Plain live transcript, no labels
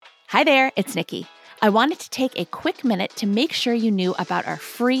Hi there, it's Nikki. I wanted to take a quick minute to make sure you knew about our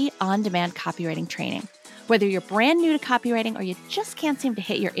free on-demand copywriting training. Whether you're brand new to copywriting or you just can't seem to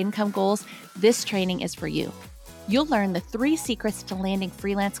hit your income goals, this training is for you. You'll learn the 3 secrets to landing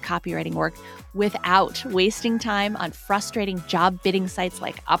freelance copywriting work without wasting time on frustrating job bidding sites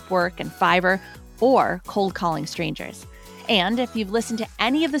like Upwork and Fiverr or cold calling strangers. And if you've listened to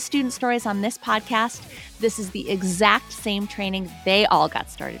any of the student stories on this podcast, this is the exact same training they all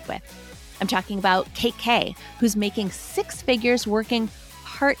got started with. I'm talking about Kate Kay, who's making 6 figures working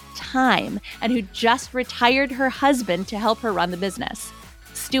part-time and who just retired her husband to help her run the business.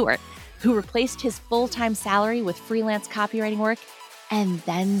 Stuart, who replaced his full-time salary with freelance copywriting work and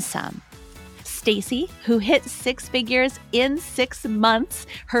then some. Stacy, who hit 6 figures in 6 months,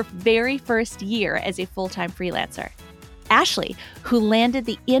 her very first year as a full-time freelancer. Ashley, who landed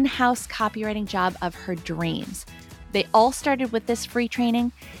the in-house copywriting job of her dreams. They all started with this free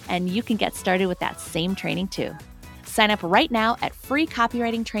training, and you can get started with that same training too. Sign up right now at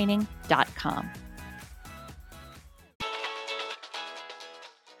freecopywritingtraining.com.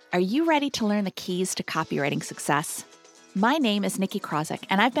 Are you ready to learn the keys to copywriting success? My name is Nikki Krozek,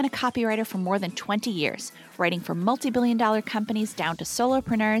 and I've been a copywriter for more than 20 years, writing for multi-billion-dollar companies down to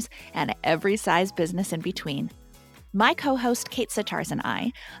solopreneurs and every size business in between. My co-host Kate Sitars and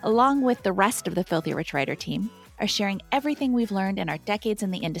I, along with the rest of the Filthy Rich Writer team, are sharing everything we've learned in our decades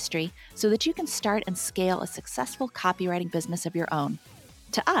in the industry so that you can start and scale a successful copywriting business of your own.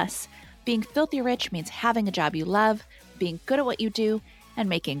 To us, being filthy rich means having a job you love, being good at what you do, and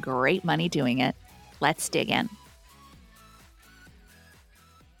making great money doing it. Let's dig in.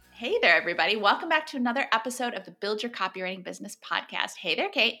 Hey there, everybody. Welcome back to another episode of the Build Your Copywriting Business podcast. Hey there,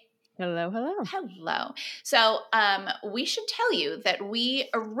 Kate. Hello, hello. Hello. So we should tell you that we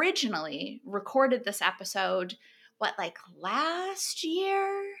originally recorded this episode, last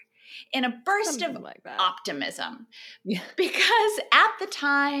year? In a burst Something of like that. optimism. Yeah. Because at the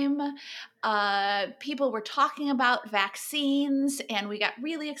time, people were talking about vaccines, and we got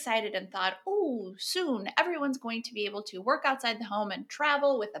really excited and thought, oh, soon everyone's going to be able to work outside the home and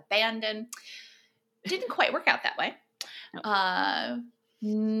travel with abandon. Didn't quite work out that way. No.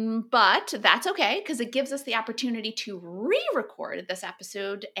 But that's okay, because it gives us the opportunity to re-record this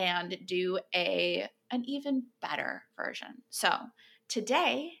episode and do an even better version. So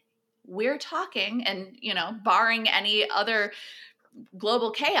today we're talking, and barring any other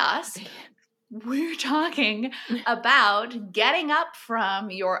global chaos, we're talking about getting up from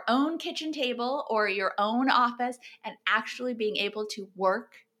your own kitchen table or your own office and actually being able to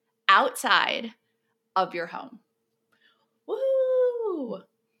work outside of your home. Woo!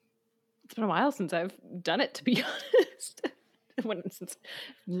 It's been a while since I've done it, to be honest. Since I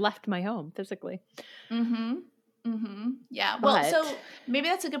left my home physically. Yeah. But, well, so maybe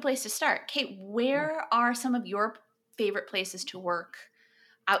that's a good place to start. Kate, where are some of your favorite places to work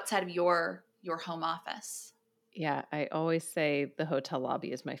outside of your home office? Yeah, I always say the hotel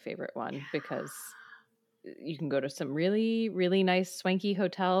lobby is my favorite one because you can go to some really, really nice swanky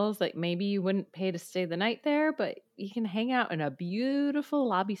hotels. Like maybe you wouldn't pay to stay the night there, but you can hang out in a beautiful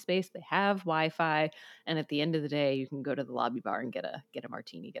lobby space. They have Wi-Fi, and at the end of the day, you can go to the lobby bar and get a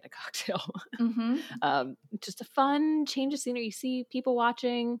martini, get a cocktail. Just a fun change of scenery. You see people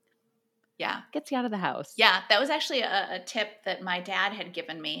watching. Yeah. Gets you out of the house. Yeah, that was actually a tip that my dad had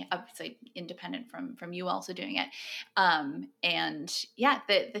given me, obviously independent from you also doing it. And yeah,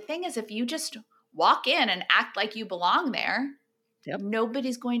 the thing is, if you just walk in and act like you belong there,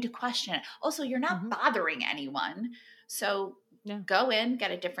 nobody's going to question it. Also, you're not bothering anyone. So go in,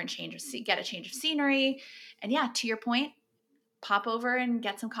 get a change of scenery. And yeah, to your point, pop over and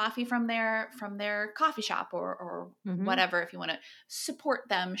get some coffee from their coffee shop or whatever, if you want to support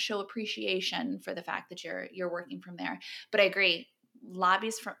them, show appreciation for the fact that you're working from there. But I agree,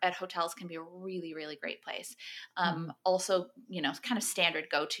 lobbies at hotels can be a really, really great place. Also, kind of standard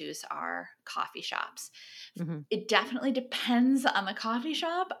go-tos are coffee shops. It definitely depends on the coffee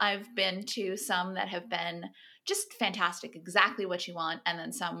shop. I've been to some that have been just fantastic, exactly what you want, and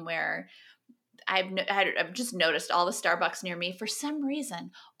then some where I've just noticed all the Starbucks near me, for some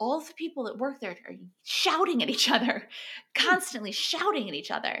reason, all of the people that work there are shouting at each other, constantly shouting at each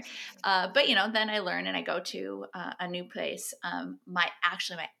other. But then I learn and I go to a new place. My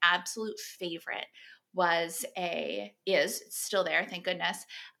absolute favorite is still there, thank goodness,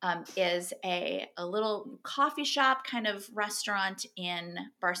 is a little coffee shop kind of restaurant in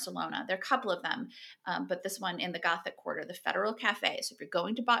Barcelona. There are a couple of them, but this one in the Gothic Quarter, the Federal Cafe. So if you're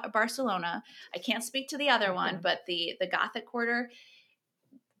going to Barcelona, I can't speak to the other one, but the Gothic Quarter,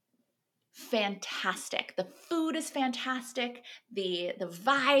 fantastic. The food is fantastic. The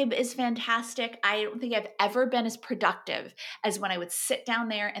vibe is fantastic. I don't think I've ever been as productive as when I would sit down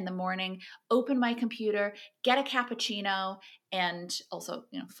there in the morning, open my computer, get a cappuccino, and also,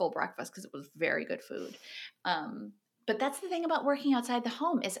 full breakfast because it was very good food. But that's the thing about working outside the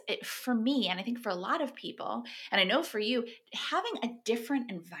home is for me, and I think for a lot of people, and I know for you, having a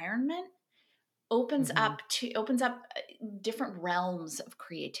different environment opens Mhm. up different realms of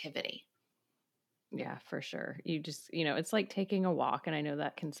creativity. Yeah, for sure. You just, it's like taking a walk. And I know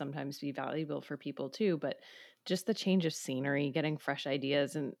that can sometimes be valuable for people too, but just the change of scenery, getting fresh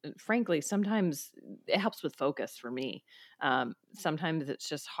ideas. And frankly, sometimes it helps with focus for me. Sometimes it's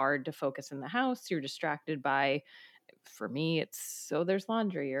just hard to focus in the house. You're distracted by, for me, it's, oh, there's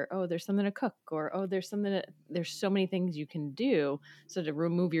laundry, or, oh, there's something to cook, or, oh, there's so many things you can do. So to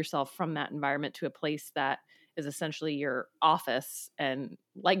remove yourself from that environment to a place that is essentially your office, and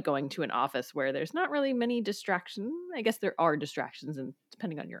like going to an office where there's not really many distractions. I guess there are distractions, and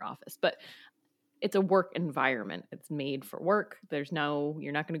depending on your office, but it's a work environment. It's made for work. You're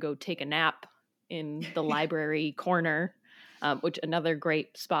not going to go take a nap in the library corner, which another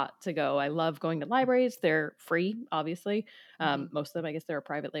great spot to go. I love going to libraries. They're free, obviously. Most of them, I guess there are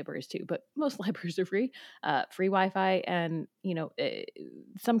private libraries too, but most libraries are free, free Wi-Fi. And,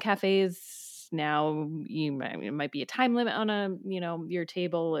 some cafes now, it might be a time limit on your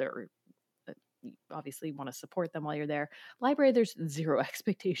table, or you obviously want to support them while you're there. Library, there's zero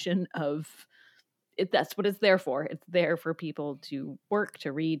expectation of that's what it's there for. It's there for people to work,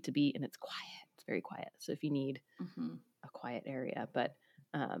 to read, to be, and it's quiet. It's very quiet. So if you need Mm-hmm. a quiet area, but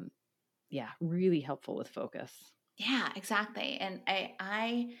yeah, really helpful with focus. Yeah, exactly. And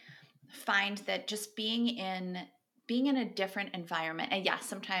I find that just being in a different environment, and yes,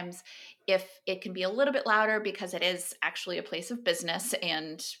 sometimes if it can be a little bit louder because it is actually a place of business,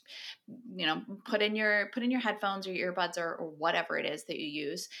 and put in your headphones or your earbuds, or whatever it is that you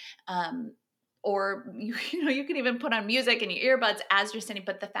use, or you can even put on music and your earbuds as you're sitting.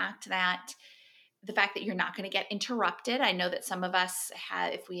 But the fact that you're not going to get interrupted. I know that some of us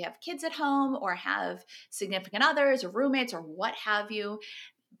have, if we have kids at home or have significant others or roommates or what have you,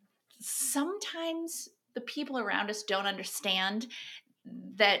 sometimes the people around us don't understand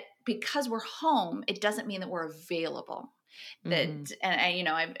that because we're home, it doesn't mean that we're available. Mm-hmm.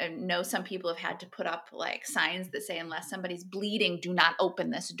 I know some people have had to put up like signs that say, unless somebody's bleeding, do not open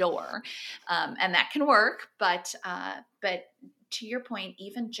this door. And that can work. But to your point,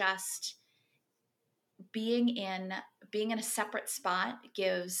 even just being in a separate spot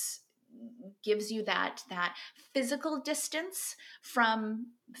gives you that physical distance from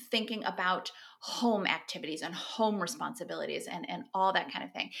thinking about home activities and home responsibilities and all that kind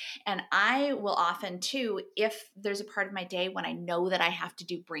of thing. And I will often too, if there's a part of my day when I know that I have to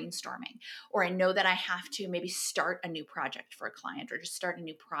do brainstorming, or I know that I have to maybe start a new project for a client, or just start a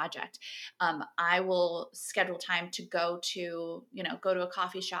new project, I will schedule time to go to a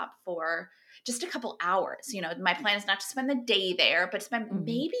coffee shop for just a couple hours. My plan is not to spend the day there, but spend Mm-hmm.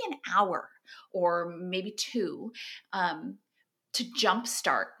 maybe an hour or maybe two, to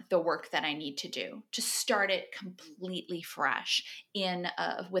jumpstart the work that I need to do, to start it completely fresh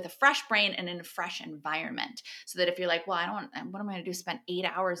with a fresh brain and in a fresh environment. So that if you're like, well, what am I going to do? Spend 8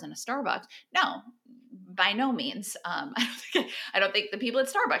 hours in a Starbucks? No, by no means. I don't think the people at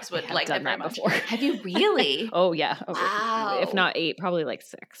Starbucks I would have like that done very that much. before. Have you really? Oh yeah. If Wow. not 8, probably like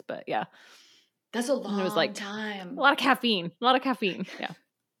 6, but yeah. That's a And it was long like a time. lot of caffeine. A lot of caffeine. Yeah.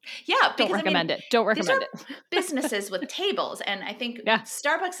 Yeah, Don't because I mean, recommend it. Don't these are recommend it. businesses with tables, and I think Yeah.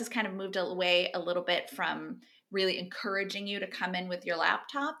 Starbucks has kind of moved away a little bit from really encouraging you to come in with your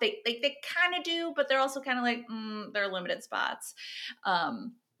laptop. They kind of do, but they're also kind of like, there are limited spots.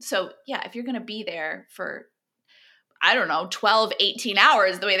 So yeah, if you're going to be there for, I don't know, 12, 18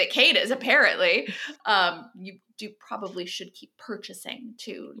 hours, the way that Kate is apparently, you probably should keep purchasing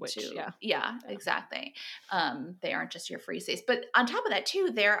Which, yeah. yeah, Yeah. exactly. They aren't just your free space. But on top of that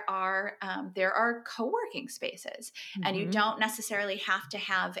too, there are co-working spaces, and you Mm-hmm. don't necessarily have to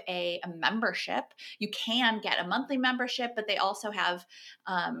have a membership. You can get a monthly membership, but they also have,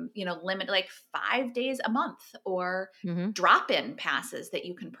 limit like 5 days a month, or Mm-hmm. drop-in passes that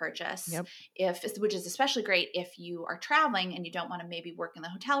you can purchase, Yep. which is especially great if you are traveling and you don't want to maybe work in the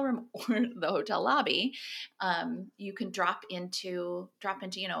hotel room or the hotel lobby. You can drop into, a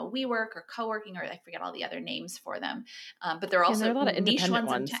WeWork or co-working, or I forget all the other names for them. But there are Yeah, and there are also a lot of niche independent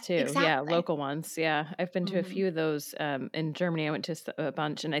ones ones too. Yeah, exactly. local ones. Yeah, I've been to a Hmm. few of those in Germany. I went to a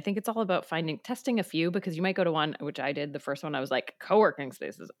bunch, and I think it's all about testing a few because you might go to one, which I did. The first one, I was like, co-working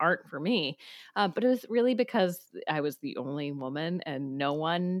spaces aren't for me. But it was really because I was the only woman and no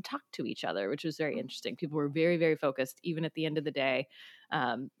one talked to each other, which was very interesting. People were very, very focused, even at the end of the day.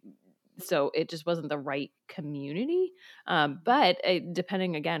 Um, so it just wasn't the right community. But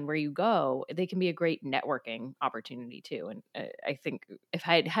depending again where you go, they can be a great networking opportunity too. And I think if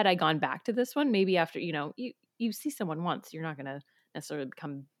I gone back to this one, maybe after you see someone once, you're not going to necessarily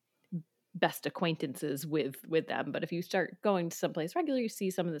become best acquaintances with them. But if you start going to someplace regular, you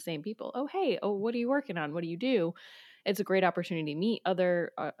see some of the same people. Oh hey, oh what are you working on? What do you do? It's a great opportunity to meet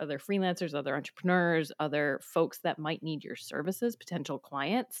other freelancers, other entrepreneurs, other folks that might need your services, potential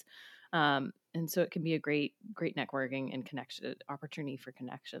clients. And so it can be a great networking and connection opportunity for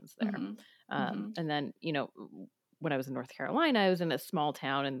connections there. Hmm. Hmm. And then, when I was in North Carolina, I was in a small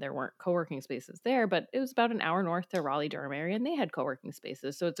town and there weren't co-working spaces there, but it was about an hour north to Raleigh, Durham area, and they had co-working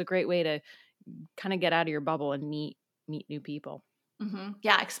spaces. So it's a great way to kind of get out of your bubble and meet new people. Hmm.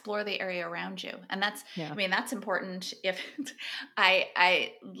 Yeah, explore the area around you, and Yeah. that's important. If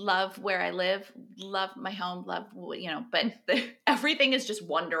I love where I live, love my home, but everything is just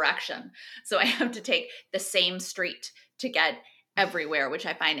one direction, so I have to take the same street to get everywhere, which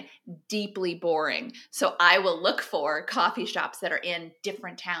I find deeply boring. So I will look for coffee shops that are in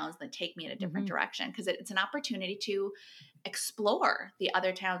different towns that take me in a different Hmm. direction, because it's an opportunity to explore the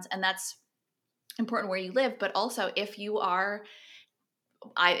other towns, and that's important where you live. But also, if you're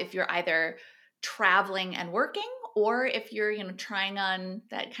either traveling and working, or if you're trying on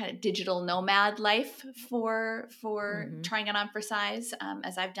that kind of digital nomad life, for Hmm. trying it on for size,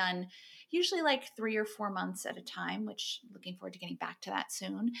 as I've done, usually like 3 or 4 months at a time, which looking forward to getting back to that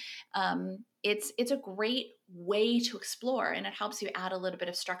soon. It's a great way to explore, and it helps you add a little bit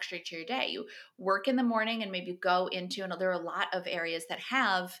of structure to your day. You work in the morning and maybe go into, and there are a lot of areas that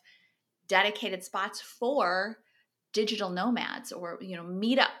have dedicated spots for digital nomads, or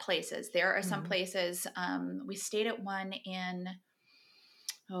meetup places. There are some Hmm. places, we stayed at one in,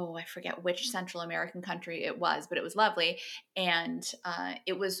 oh, I forget which Central American country it was, but it was lovely. And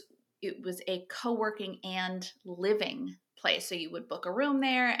it was a co-working and living place. So you would book a room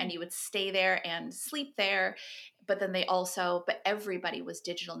there and you would stay there and sleep there. But everybody was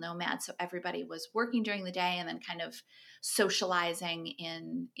digital nomads. So everybody was working during the day and then kind of socializing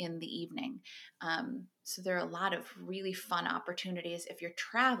in the evening. So there are a lot of really fun opportunities if you're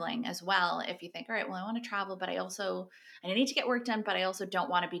traveling as well. If you think, all right, well, I want to travel, but I need to get work done, but I also don't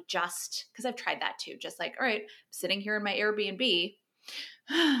want to be, just because I've tried that too. Just like, all right, I'm sitting here in my Airbnb,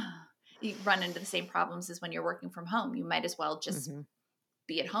 you run into the same problems as when you're working from home. You might as well just Hmm.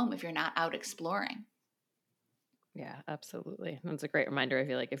 be at home if you're not out exploring. Yeah, absolutely. That's a great reminder. I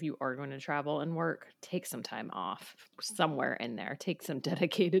feel like if you are going to travel and work, take some time off somewhere in there. Take some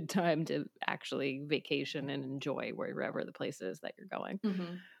dedicated time to actually vacation and enjoy wherever the place is that you're going.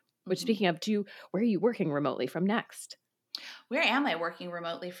 Mm-hmm. Which, Mm-hmm. speaking of, where are you working remotely from next? Where am I working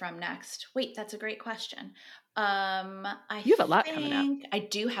remotely from next? Wait, that's a great question. I You have a lot coming up. think I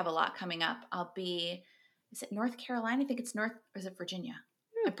do have a lot coming up. Is it North Carolina? I think it's North, or is it Virginia?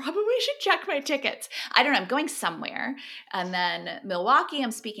 I Hmm. probably should check my tickets. I don't know. I'm going somewhere. And then Milwaukee, I'm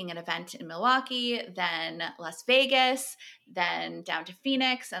speaking an event in Milwaukee, then Las Vegas, then down to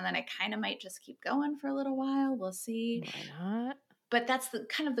Phoenix. And then I kind of might just keep going for a little while. We'll see. Why not? But that's the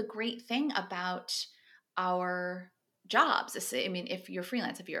kind of the great thing about our jobs. I mean, if you're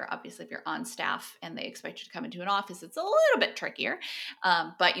freelance, if you're on staff and they expect you to come into an office, it's a little bit trickier.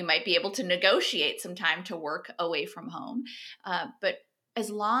 But you might be able to negotiate some time to work away from home. But as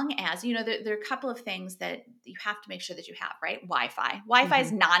long as there are a couple of things that you have to make sure that you have, right? Wi-Fi Hmm.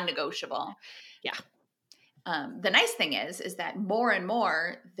 is non-negotiable. Yeah. The nice thing is that more and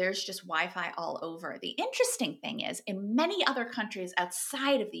more there's just Wi-Fi all over. The interesting thing is, in many other countries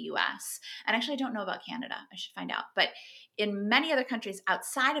outside of the US, and actually I don't know about Canada, I should find out, but in many other countries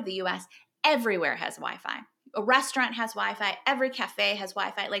outside of the US, everywhere has Wi-Fi. A restaurant has Wi-Fi, every cafe has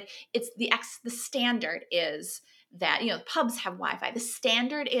Wi-Fi. Like, it's the standard is that, pubs have Wi-Fi. The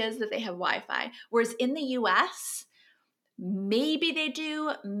standard is that they have Wi-Fi. Whereas in the US, maybe they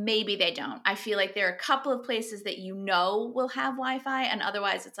do, maybe they don't. I feel like there are a couple of places that will have Wi-Fi, and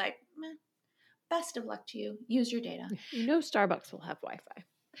otherwise it's like, meh, best of luck to you. Use your data. Starbucks will have Wi-Fi.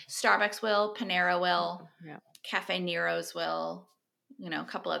 Starbucks will, Panera will, Yeah. Cafe Nero's will, a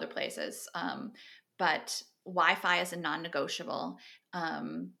couple other places. But Wi-Fi is a non-negotiable.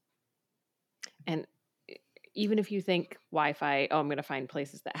 Um, And even if you think Wi-Fi, oh, I'm going to find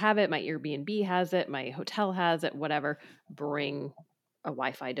places that have it. My Airbnb has it. My hotel has it, whatever. Bring a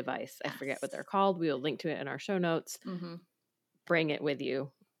Wi-Fi device. I forget what they're Yes. called. We'll link to it in our show notes. Mm-hmm. Bring it with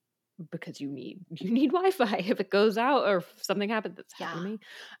you because you need Wi-Fi if it goes out or if something happens. That's happened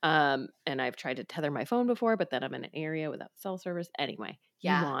to Yeah. me. And I've tried to tether my phone before, but then I'm in an area without cell service. Anyway, you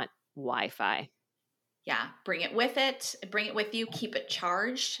Yeah. want Wi-Fi. Yeah, bring it with it. Bring it with you. Keep it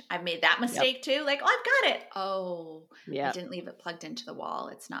charged. I've made that Yep. mistake too. Like, oh, I've got it. Oh, I Yep. didn't leave it plugged into the wall.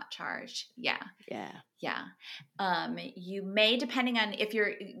 It's not charged. Yeah. Yeah. Yeah. You may, depending on if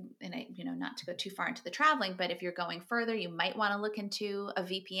you're, and I, not to go too far into the traveling, but if you're going further, you might want to look into a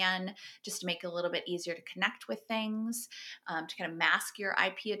VPN just to make it a little bit easier to connect with things, to kind of mask your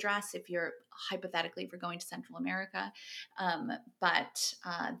IP address if you're hypothetically, if you're going to Central America. But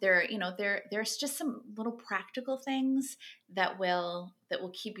there's just some little practical things that will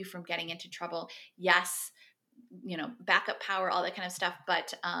keep you from getting into trouble. Yes, backup power, all that kind of stuff,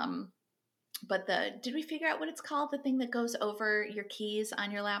 but did we figure out what it's called? The thing that goes over your keys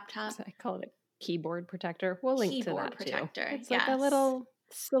on your laptop? So I call it a keyboard protector. We'll link to Keyboard that too. protector. It's like a Yes. little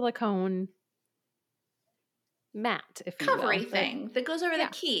silicone mat, if you Covery will. That thing that goes over the yeah.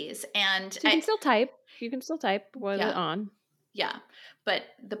 keys. And So you can still type. You can still type with it yeah, on. yeah. But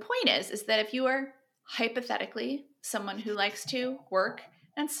the point is that if you are hypothetically someone who likes to work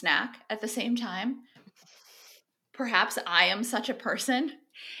and snack at the same time, perhaps I am such a person,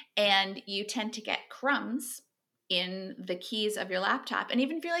 and you tend to get crumbs in the keys of your laptop. And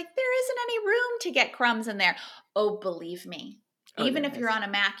even if you're like, there isn't any room to get crumbs in there, oh, believe me, Oh, even there if is. you're on a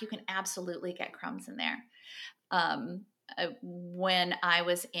Mac, you can absolutely get crumbs in there. When I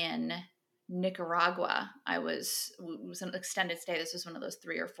was in Nicaragua, it was an extended stay. This was one of those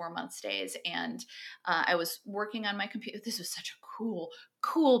 3 or 4 month stays. And I was working on my computer. This was such a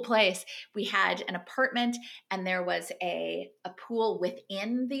cool place. We had an apartment and there was a pool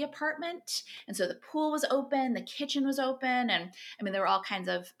within the apartment. And so the pool was open, the kitchen was open. And I mean, there were all kinds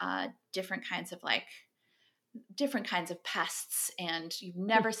of different kinds of pests, and you've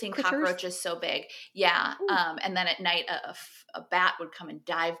never seen Critters. cockroaches so big. Yeah. And then at night, a bat would come and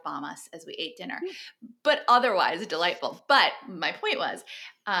dive bomb us as we ate dinner, but otherwise delightful. But my point was,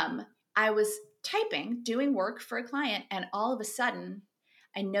 I was doing work for a client, and all of a sudden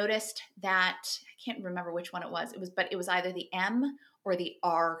I noticed that I can't remember which one it was. But it was either the M or the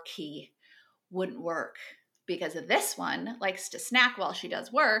R key wouldn't work, because this one likes to snack while she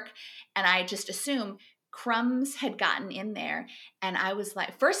does work. And I just assume crumbs had gotten in there. And I was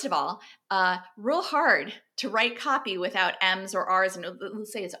like, first of all, real hard to write copy without M's or R's. And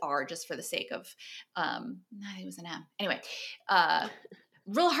let's say it's R just for the sake of, I think it was an M. Anyway,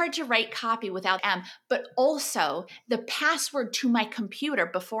 real hard to write copy without M, but also the password to my computer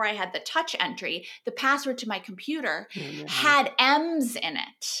before I had the touch entry, the password to my computer had M's in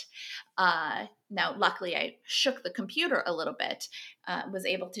it. Now, luckily, I shook the computer a little bit, was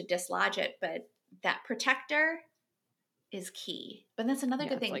able to dislodge it, but that protector is key. But that's another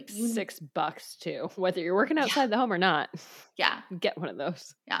good It's thing. like $6 too, whether you're working outside the home or not. Yeah. Get one of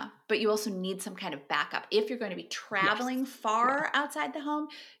those. Yeah. But you also need some kind of backup. If you're going to be traveling far outside the home,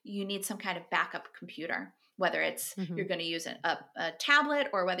 you need some kind of backup computer, whether it's you're going to use a tablet,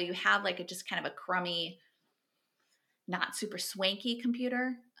 or whether you have like just kind of a crummy, not super swanky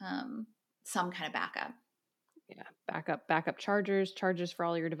computer, some kind of backup. Yeah, backup chargers for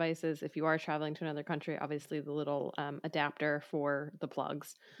all your devices. If you are traveling to another country, obviously the little adapter for the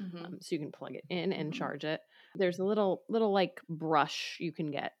plugs, so you can plug it in and charge it. There's a little like brush you can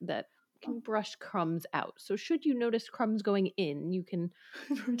get that can brush crumbs out. So should you notice crumbs going in, you can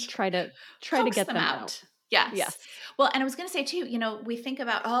try to get them out. Yes. Well, and I was going to say too, we think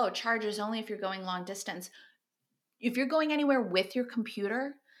about, chargers only if you're going long distance. If you're going anywhere with your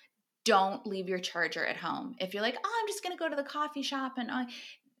computer, don't leave your charger at home. If you're like, I'm just going to go to the coffee shop and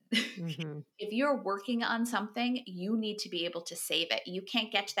if you're working on something, you need to be able to save it. You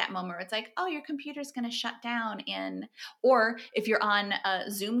can't get to that moment where it's like, your computer's going to shut down or if you're on a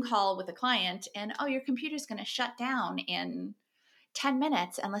Zoom call with a client and, your computer's going to shut down in 10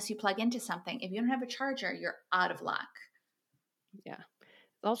 minutes unless you plug into something. If you don't have a charger, you're out of luck. Yeah.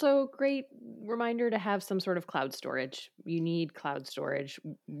 Also, great reminder to have some sort of cloud storage. You need cloud storage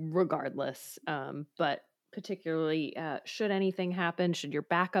regardless, but particularly should anything happen, should your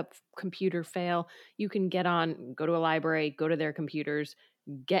backup computer fail, you can go to a library, go to their computers,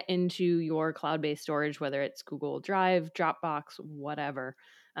 get into your cloud-based storage, whether it's Google Drive, Dropbox, whatever.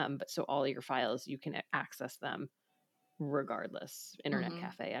 But so all your files, you can access them regardless. Internet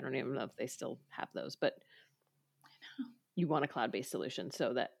Cafe, I don't even know if they still have those, but you want a cloud-based solution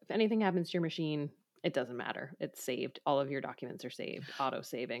so that if anything happens to your machine, it doesn't matter. It's saved. All of your documents are saved, auto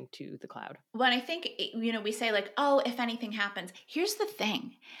saving to the cloud. When I think, we say like, oh, if anything happens, here's the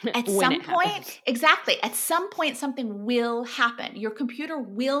thing. At When it some point, happens. exactly, at some point, something will happen. Your computer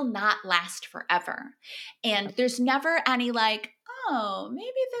will not last forever. And Yep. there's never any like, oh,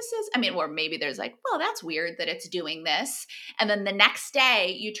 maybe this is, I mean, or maybe there's like, well, that's weird that it's doing this. And then the next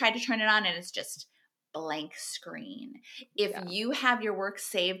day you try to turn it on and it's just blank screen. If Yeah. you have your work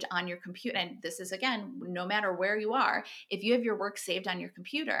saved on your computer, and this is again, no matter where you are, if you have your work saved on your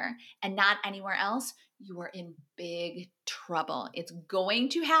computer and not anywhere else, you are in big trouble. It's going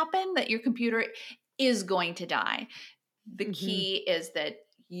to happen that your computer is going to die. The Hmm. key is that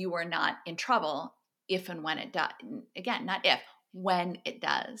you are not in trouble if and when it does. Again, not if, when it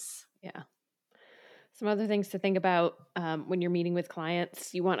does. Yeah. Some other things to think about when you're meeting with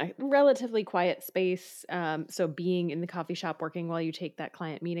clients. You want a relatively quiet space. So being in the coffee shop working while you take that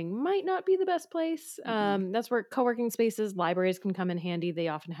client meeting might not be the best place. Mm-mm. That's where co-working spaces, libraries can come in handy. They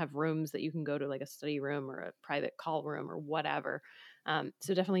often have rooms that you can go to, like a study room or a private call room or whatever.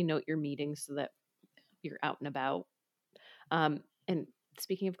 So definitely note your meetings so that you're out and about. And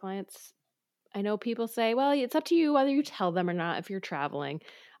speaking of clients, I know people say, well, it's up to you whether you tell them or not if you're traveling.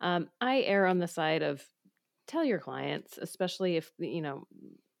 I err on the side of tell your clients, especially if,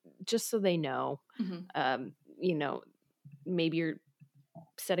 just so they know, Mm-hmm. um, you know, maybe you're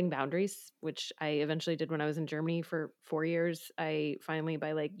setting boundaries, which I eventually did when I was in Germany for 4 years. I finally,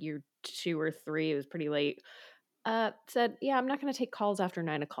 by like year 2 or 3, it was pretty late, said, yeah, I'm not going to take calls after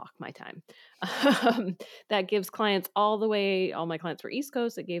 9 o'clock my time. That gives clients all my clients were East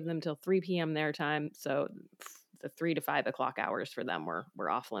Coast. It gave them till 3 p.m. their time. So the 3 to 5 o'clock hours for them were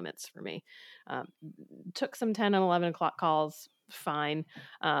off limits for me. Um, Took some 10 and 11 o'clock calls, fine.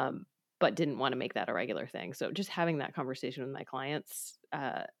 But didn't want to make that a regular thing. So just having that conversation with my clients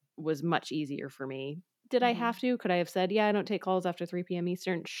was much easier for me. Did I Mm-hmm. have to? Could I have said, yeah, I don't take calls after 3 p.m.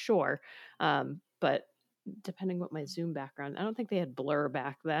 Eastern? Sure. But depending what my Zoom background, I don't think they had blur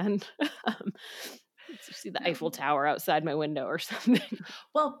back then. um, you see the No. Eiffel Tower outside my window or something.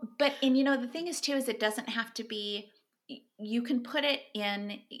 Well, but, and the thing is too, is it doesn't have to be, you can put it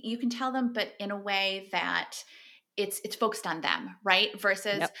in, you can tell them, but in a way that it's focused on them, right?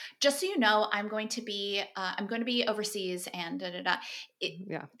 Versus, Yep. just so you know, I'm going to be overseas and da da da. It,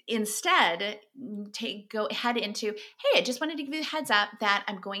 Yeah. Instead, go head into, hey, I just wanted to give you a heads up that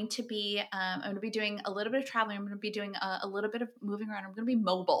I'm going to be doing a little bit of traveling. I'm going to be doing a little bit of moving around. I'm going to be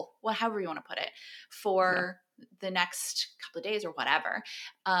mobile, however you want to put it, Yeah. for the next couple of days or whatever.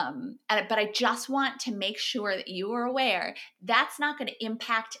 But I just want to make sure that you are aware that's not going to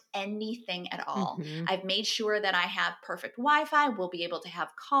impact anything at all. Hmm. I've made sure that I have perfect Wi-Fi. We'll be able to have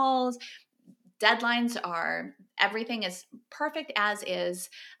calls. Deadlines are, everything is perfect as is.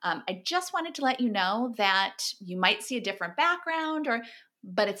 I just wanted to let you know that you might see a different background,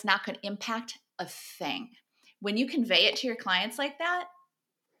 but it's not going to impact a thing. When you convey it to your clients like that,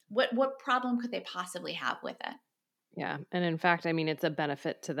 what problem could they possibly have with it? Yeah. And in fact, I mean, it's a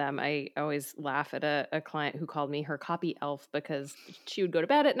benefit to them. I always laugh at a client who called me her copy elf because she would go to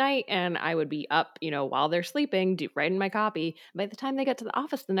bed at night and I would be up, while they're sleeping, writing my copy. By the time they got to the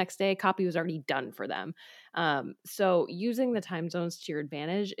office the next day, copy was already done for them. So using the time zones to your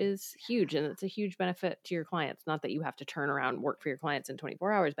advantage is huge. And it's a huge benefit to your clients. Not that you have to turn around and work for your clients in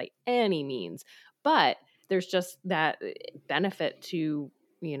 24 hours by any means, but there's just that benefit to,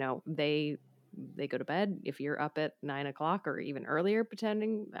 they go to bed. If you're up at 9 o'clock or even earlier,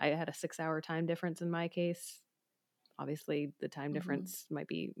 pretending I had a 6 hour time difference in my case. Obviously, the time Mm-hmm. difference might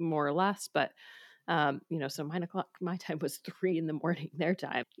be more or less, but so 9 o'clock my time was 3 in the morning their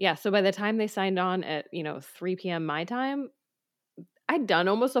time. Yeah. So by the time they signed on at 3 p.m. my time, I'd done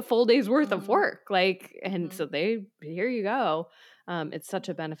almost a full day's worth of Mm-hmm. work. Like, and Mm-hmm. so here you go. It's such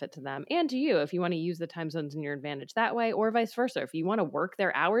a benefit to them and to you if you want to use the time zones in your advantage that way, or vice versa. If you want to work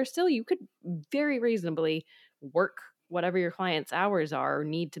their hours still, you could very reasonably work whatever your client's hours are or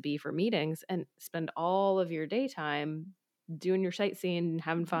need to be for meetings and spend all of your daytime doing your sightseeing,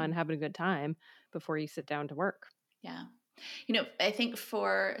 having Mm-hmm. fun, having a good time before you sit down to work. Yeah. I think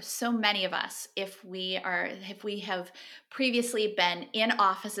for so many of us, if we have previously been in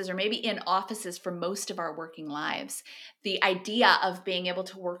offices or maybe in offices for most of our working lives, the idea of being able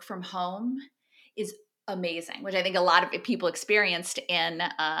to work from home is amazing, which I think a lot of people experienced in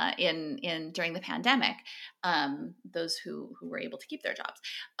during the pandemic. Those who were able to keep their jobs.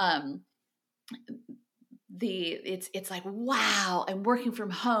 Um, it's like, wow, I'm working from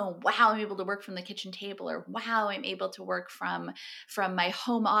home. Wow, I'm able to work from the kitchen table, or wow, I'm able to work from my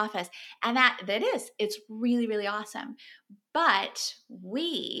home office. And it's really, really awesome. But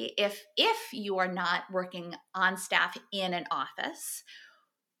if you are not working on staff in an office,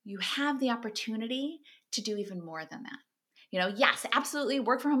 you have the opportunity to do even more than that. Yes, absolutely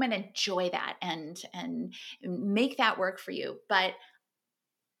work from home and enjoy that and make that work for you. But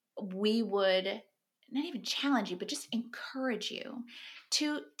we would not even challenge you, but just encourage you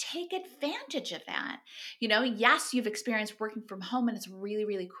to take advantage of that. Yes, you've experienced working from home and it's really,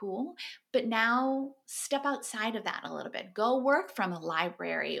 really cool, but now step outside of that a little bit. Go work from a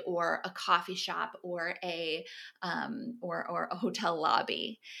library or a coffee shop or a hotel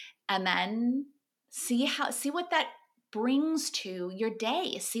lobby, and then see what that brings to your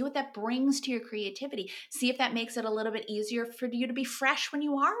day. See what that brings to your creativity. See if that makes it a little bit easier for you to be fresh when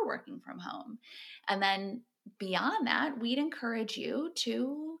you are working from home. And then beyond that, we'd encourage you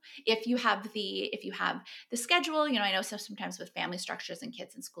to, if you have the schedule, I know sometimes with family structures and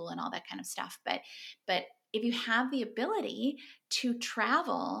kids in school and all that kind of stuff, but if you have the ability to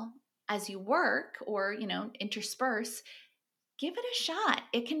travel as you work or, intersperse, give it a shot.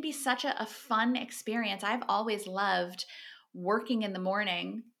 It can be such a fun experience. I've always loved working in the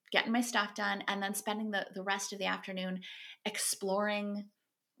morning, getting my stuff done, and then spending the rest of the afternoon exploring,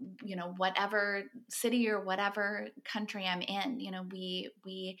 whatever city or whatever country I'm in.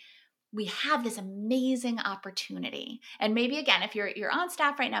 We have this amazing opportunity. And maybe again, if you're on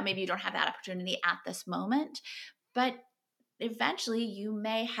staff right now, maybe you don't have that opportunity at this moment, but eventually you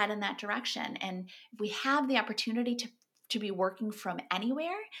may head in that direction. And if we have the opportunity to be working from anywhere,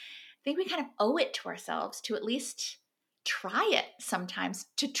 I think we kind of owe it to ourselves to at least try it sometimes,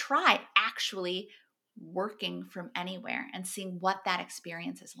 to try actually working from anywhere and seeing what that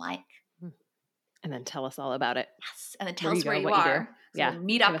experience is like. And then tell us all about it. Yes. And then tell us where you are. So we'll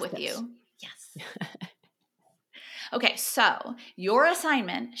meet up with tips. you. Yes. Okay. So your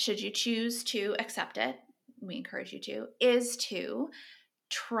assignment, should you choose to accept it, we encourage you to, is to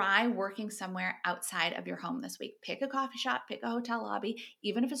try working somewhere outside of your home this week. Pick a coffee shop, pick a hotel lobby,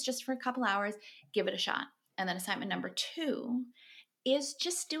 even if it's just for a couple hours, give it a shot. And then assignment number 2 is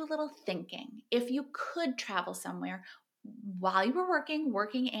just do a little thinking. If you could travel somewhere while you were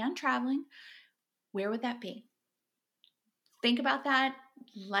working and traveling, where would that be? Think about that.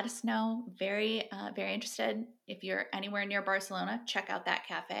 Let us know. Very, very interested. If you're anywhere near Barcelona, check out that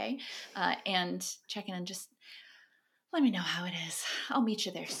cafe and check in and just let me know how it is. I'll meet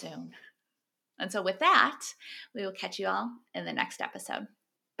you there soon. And so with that, we will catch you all in the next episode.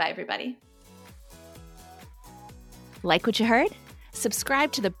 Bye, everybody. Like what you heard?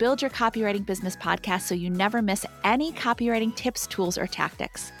 Subscribe to the Build Your Copywriting Business podcast so you never miss any copywriting tips, tools, or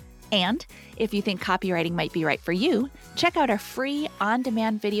tactics. And if you think copywriting might be right for you, check out our free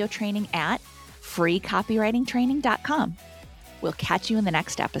on-demand video training at freecopywritingtraining.com. We'll catch you in the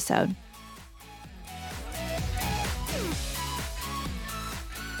next episode.